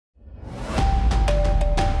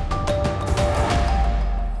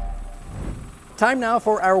Time now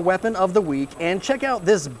for our weapon of the week, and check out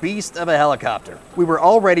this beast of a helicopter. We were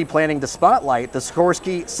already planning to spotlight the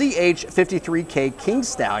Sikorsky CH-53K King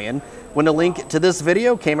Stallion when a link to this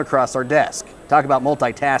video came across our desk. Talk about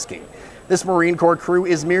multitasking. This Marine Corps crew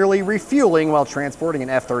is merely refueling while transporting an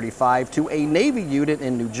F-35 to a Navy unit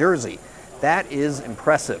in New Jersey. That is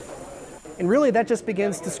impressive. And really, that just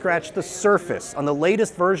begins to scratch the surface on the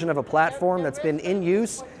latest version of a platform that's been in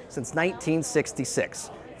use since 1966.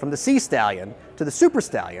 From the Sea Stallion to the Super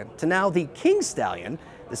Stallion to now the King Stallion,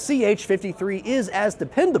 the CH-53 is as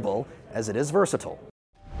dependable as it is versatile.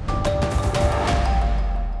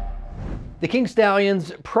 The King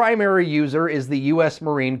Stallion's primary user is the U.S.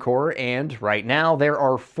 Marine Corps, and right now there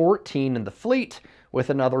are 14 in the fleet, with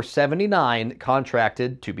another 79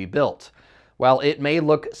 contracted to be built. While it may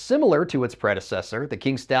look similar to its predecessor, the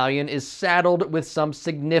King Stallion is saddled with some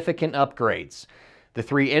significant upgrades. The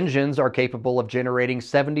three engines are capable of generating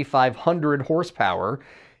 7,500 horsepower,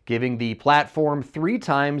 giving the platform 3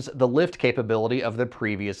 times the lift capability of the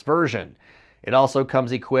previous version. It also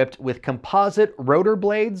comes equipped with composite rotor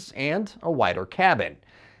blades and a wider cabin.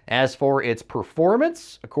 As for its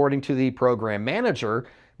performance, according to the program manager,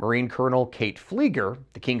 Marine Colonel Kate Flieger,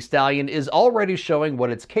 the King Stallion is already showing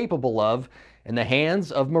what it's capable of in the hands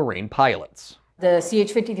of Marine pilots. The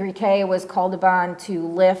CH-53K was called upon to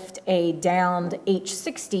lift a downed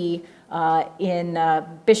H-60 in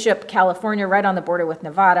Bishop, California, right on the border with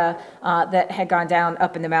Nevada, that had gone down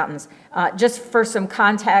up in the mountains. Just for some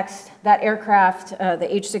context, that aircraft, the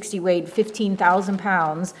H-60, weighed 15,000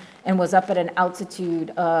 pounds and was up at an altitude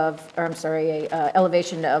of,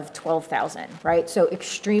 elevation of 12,000, right? So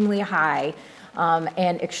extremely high.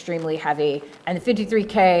 And extremely heavy. And the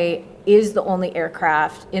 53K is the only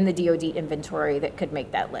aircraft in the DoD inventory that could make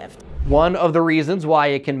that lift. One of the reasons why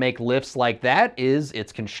it can make lifts like that is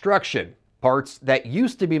its construction. Parts that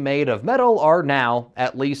used to be made of metal are now,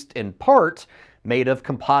 at least in part, made of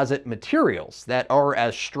composite materials that are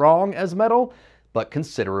as strong as metal, but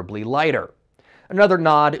considerably lighter. Another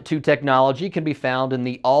nod to technology can be found in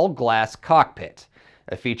the all-glass cockpit,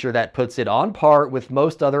 a feature that puts it on par with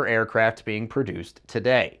most other aircraft being produced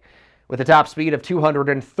today. With a top speed of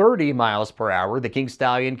 230 miles per hour, the King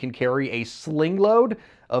Stallion can carry a sling load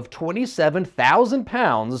of 27,000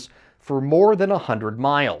 pounds for more than 100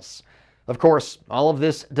 miles. Of course, all of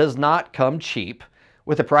this does not come cheap.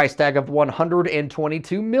 With a price tag of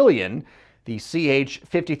 $122 million, the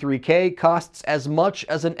CH-53K costs as much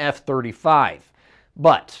as an F-35.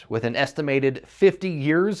 But with an estimated 50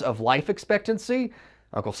 years of life expectancy,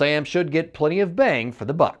 Uncle Sam should get plenty of bang for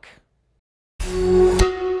the buck.